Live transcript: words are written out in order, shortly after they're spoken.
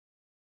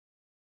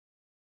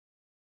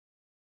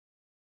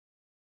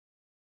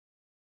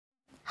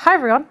Hi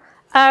everyone,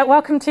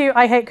 welcome to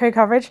I Hate Code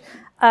Coverage.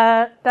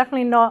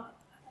 Definitely not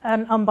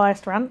an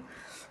unbiased rant.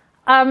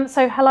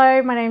 So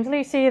hello, my name's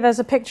Lucy. There's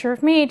a picture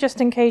of me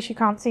just in case you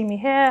can't see me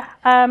here.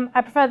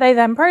 I prefer they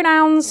them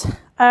pronouns.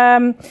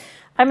 I'm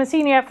a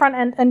senior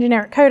front-end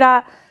engineer at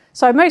Codat,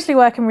 so I mostly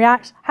work in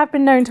React, have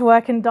been known to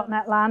work in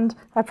 .NET land.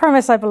 I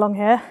promise I belong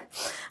here.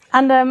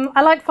 And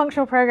I like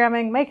functional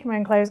programming, making my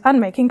own clothes, and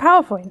making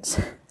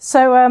PowerPoints.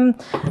 So,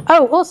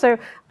 also,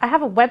 I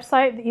have a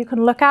website that you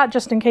can look at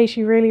just in case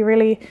you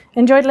really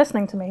enjoyed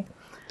listening to me.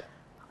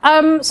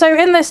 So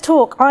in this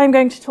talk, I'm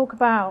going to talk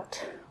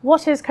about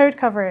what is code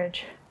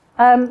coverage,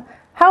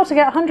 how to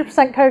get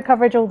 100% code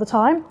coverage all the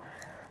time,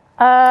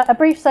 a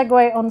brief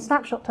segue on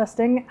snapshot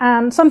testing,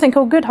 and something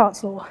called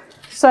Goodhart's Law.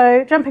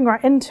 So jumping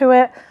right into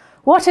it,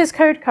 what is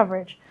code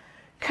coverage?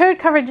 Code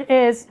coverage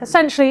is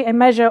essentially a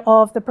measure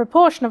of the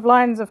proportion of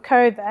lines of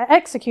code that are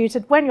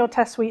executed when your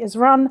test suite is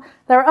run.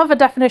 There are other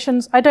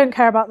definitions. I don't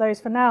care about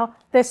those for now.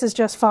 This is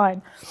just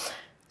fine.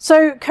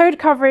 So code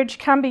coverage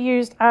can be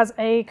used as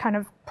a kind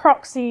of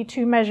proxy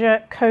to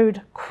measure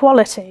code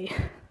quality.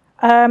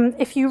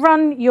 If you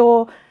run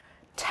your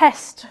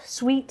test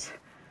suite,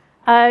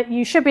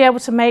 you should be able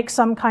to make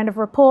some kind of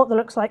report that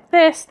looks like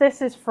this.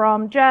 This is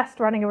from Jest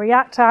running a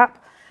React app.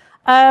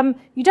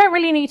 You don't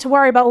really need to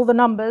worry about all the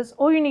numbers.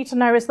 All you need to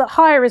know is that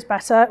higher is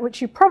better,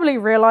 which you probably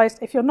realized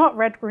if you're not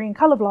red-green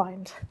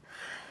colorblind.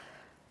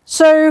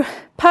 So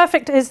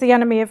perfect is the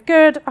enemy of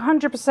good.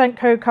 100%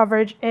 code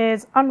coverage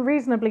is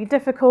unreasonably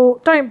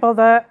difficult. Don't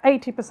bother.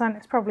 80%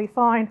 is probably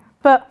fine,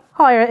 but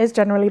higher is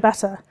generally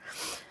better.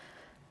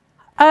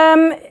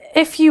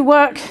 If you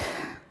work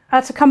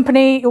at a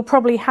company, you'll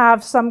probably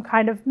have some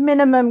kind of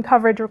minimum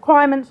coverage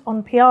requirements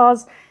on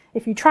PRs.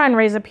 If you try and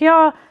raise a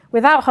PR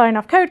without high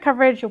enough code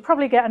coverage, you'll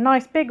probably get a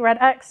nice big red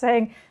X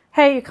saying,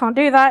 hey, you can't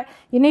do that,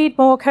 you need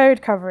more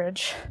code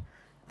coverage.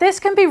 This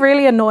can be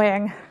really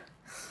annoying.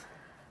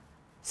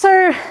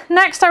 So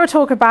next I will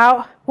talk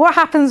about what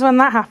happens when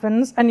that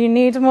happens and you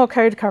need more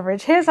code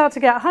coverage. Here's how to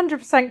get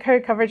 100%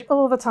 code coverage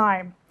all the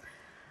time.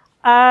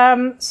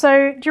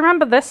 So do you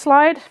remember this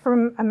slide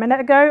from a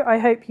minute ago? I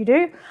hope you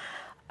do.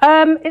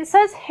 It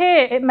says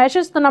here it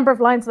measures the number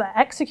of lines that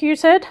are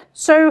executed.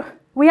 So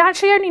we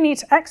actually only need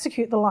to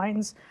execute the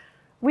lines.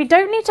 We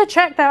don't need to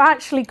check they're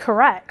actually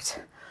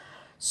correct.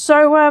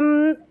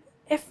 So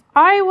if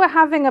I were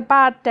having a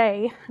bad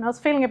day and I was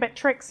feeling a bit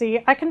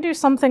tricksy, I can do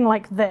something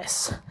like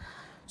this.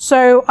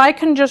 So I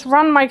can just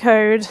run my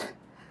code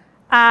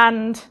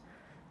and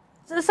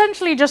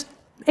essentially just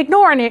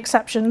ignore any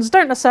exceptions,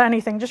 don't assert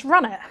anything, just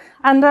run it.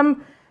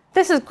 And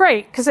this is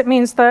great because it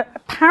means that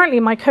apparently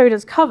my code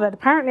is covered.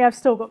 Apparently I've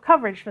still got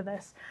coverage for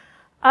this.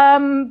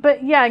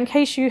 But yeah, in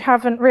case you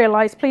haven't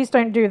realized, please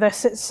don't do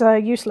this. It's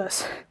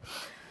useless.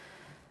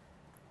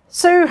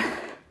 So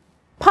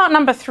part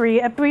number 3,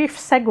 a brief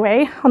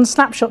segue on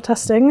snapshot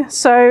testing.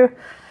 So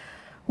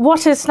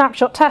what is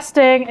snapshot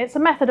testing? It's a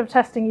method of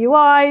testing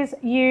UIs.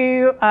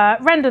 You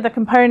render the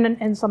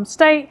component in some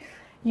state.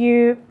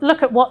 You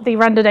look at what the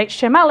rendered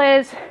HTML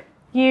is.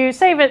 You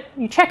save it.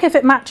 You check if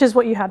it matches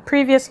what you had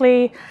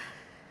previously.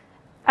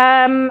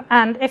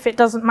 And if it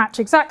doesn't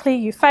match exactly,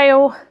 you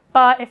fail.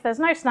 But if there's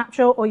no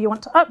snapshot or you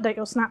want to update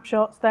your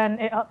snapshots, then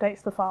it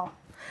updates the file.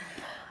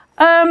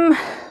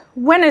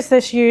 When is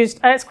this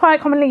used? It's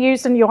quite commonly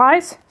used in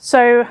UIs.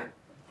 So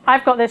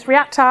I've got this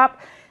React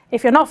app.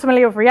 If you're not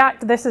familiar with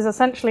React, this is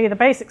essentially the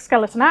basic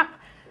skeleton app.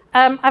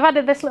 I've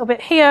added this little bit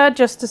here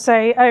just to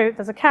say, oh,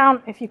 there's a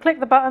count. If you click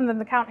the button, then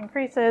the count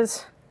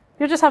increases.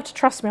 You'll just have to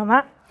trust me on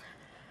that.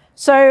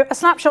 So a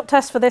snapshot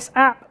test for this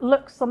app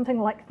looks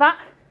something like that.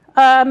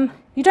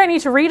 You don't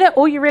need to read it.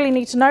 All you really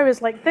need to know is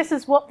like, this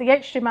is what the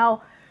HTML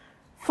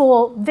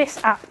for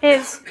this app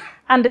is,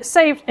 and it's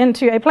saved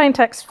into a plain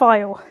text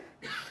file.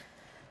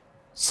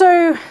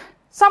 So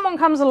someone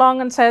comes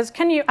along and says,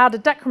 can you add a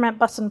decrement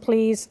button,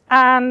 please?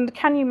 And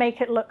can you make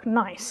it look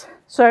nice?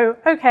 So,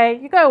 okay,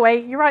 you go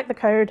away, you write the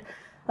code.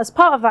 As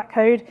part of that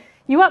code,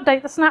 you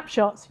update the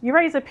snapshots, you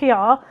raise a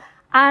PR,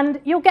 and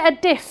you'll get a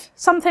diff,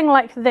 something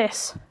like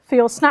this, for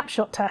your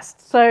snapshot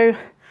test. So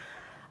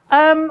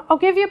I'll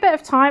give you a bit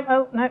of time.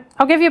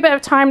 I'll give you a bit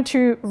of time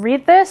to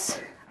read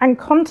this and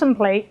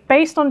contemplate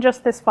based on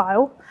just this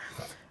file.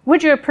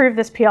 Would you approve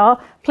this PR?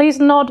 Please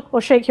nod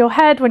or shake your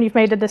head when you've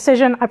made a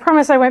decision. I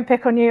promise I won't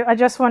pick on you. I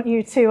just want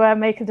you to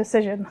make a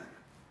decision.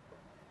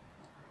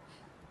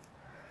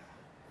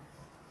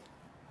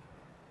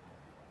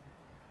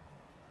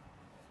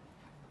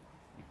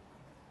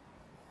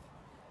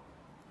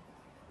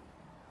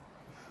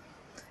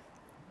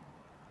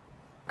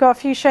 Got a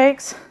few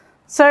shakes.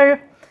 So,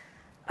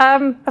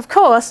 of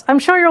course, I'm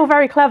sure you're all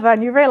very clever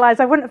and you realize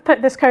I wouldn't have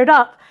put this code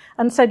up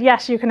and said,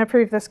 yes, you can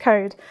approve this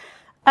code.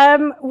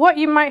 What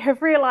you might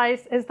have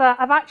realized is that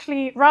I've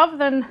actually, rather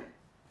than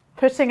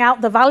putting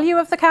out the value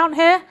of the count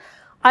here,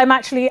 I'm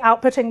actually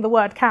outputting the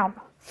word count.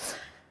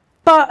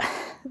 But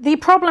the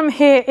problem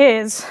here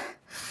is,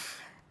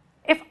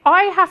 if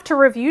I have to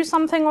review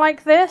something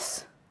like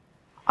this,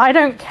 I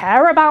don't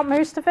care about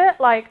most of it.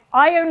 Like,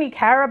 I only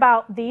care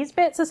about these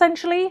bits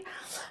essentially,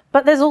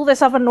 but there's all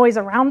this other noise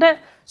around it.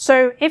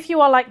 So if you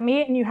are like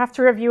me and you have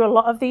to review a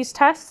lot of these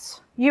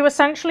tests, you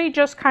essentially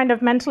just kind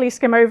of mentally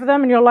skim over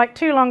them and you're like,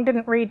 too long,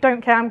 didn't read,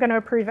 don't care, I'm going to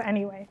approve it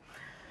anyway.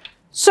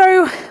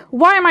 So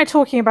why am I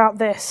talking about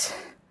this?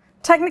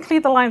 Technically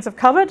the lines have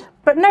covered,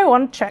 but no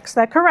one checks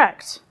they're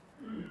correct.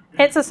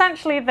 It's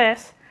essentially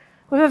this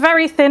with a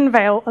very thin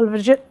veil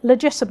of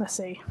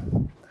legitimacy.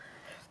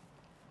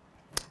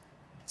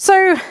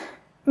 So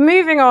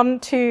moving on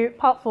to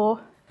part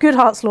 4,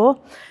 Goodhart's law.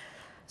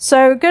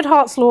 So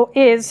Goodhart's law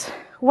is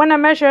when a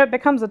measure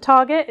becomes a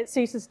target, it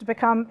ceases to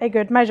become a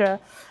good measure.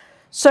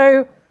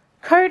 So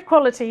code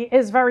quality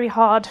is very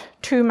hard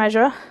to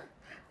measure.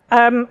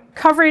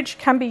 Coverage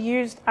can be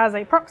used as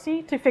a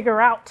proxy to figure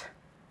out,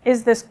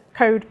 is this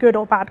code good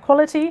or bad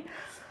quality?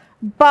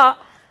 But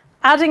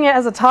adding it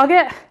as a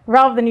target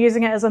rather than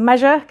using it as a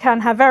measure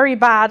can have very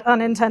bad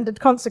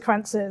unintended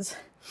consequences.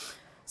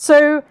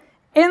 So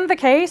in the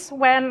case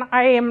when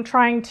I am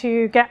trying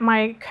to get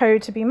my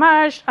code to be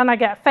merged and I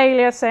get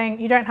failure saying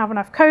you don't have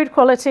enough code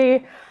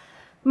quality,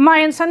 my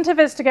incentive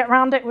is to get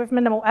around it with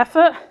minimal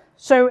effort.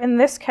 So in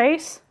this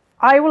case,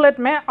 I will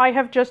admit I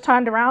have just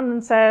turned around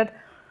and said,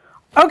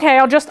 okay,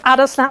 I'll just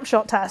add a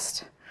snapshot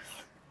test.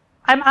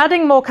 I'm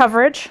adding more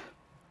coverage.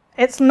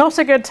 It's not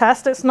a good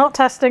test. It's not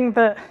testing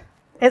that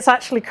it's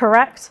actually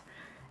correct.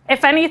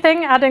 If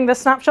anything, adding the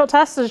snapshot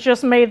test has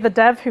just made the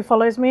dev who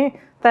follows me,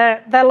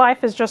 their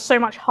life is just so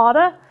much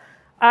harder.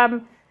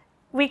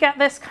 We get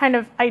this kind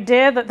of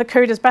idea that the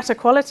code is better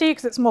quality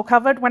because it's more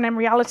covered, when in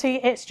reality,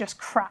 it's just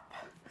crap.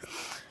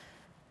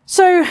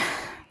 So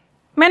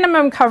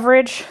minimum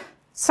coverage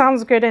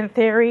sounds good in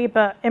theory,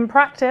 but in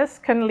practice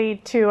can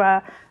lead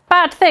to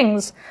bad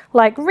things,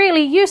 like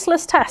really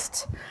useless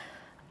tests.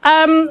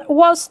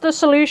 What's the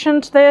solution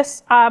to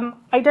this?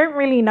 I don't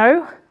really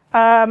know.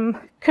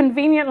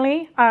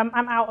 Conveniently,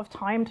 I'm out of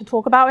time to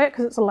talk about it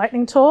because it's a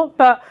lightning talk,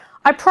 but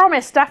I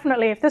promise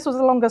definitely if this was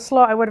a longer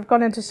slot, I would have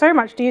gone into so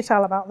much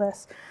detail about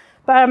this.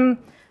 But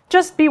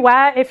just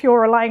beware if you're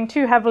relying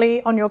too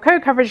heavily on your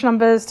code coverage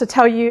numbers to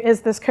tell you,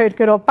 is this code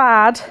good or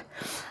bad?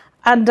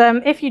 And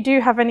if you do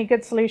have any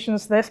good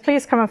solutions to this,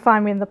 please come and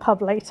find me in the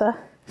pub later.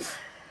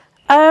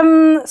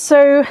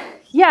 So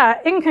yeah,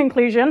 in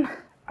conclusion,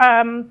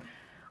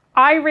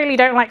 I really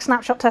don't like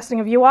snapshot testing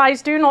of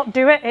UIs. Do not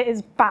do it. It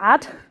is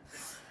bad.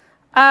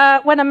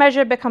 When a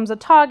measure becomes a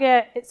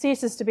target, it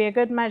ceases to be a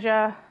good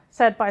measure,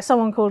 said by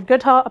someone called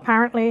Goodhart,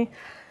 apparently.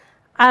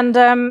 And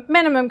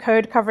minimum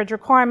code coverage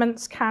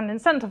requirements can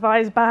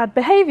incentivize bad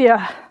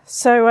behavior.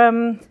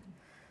 So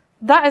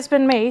that has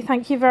been me.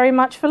 Thank you very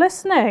much for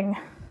listening.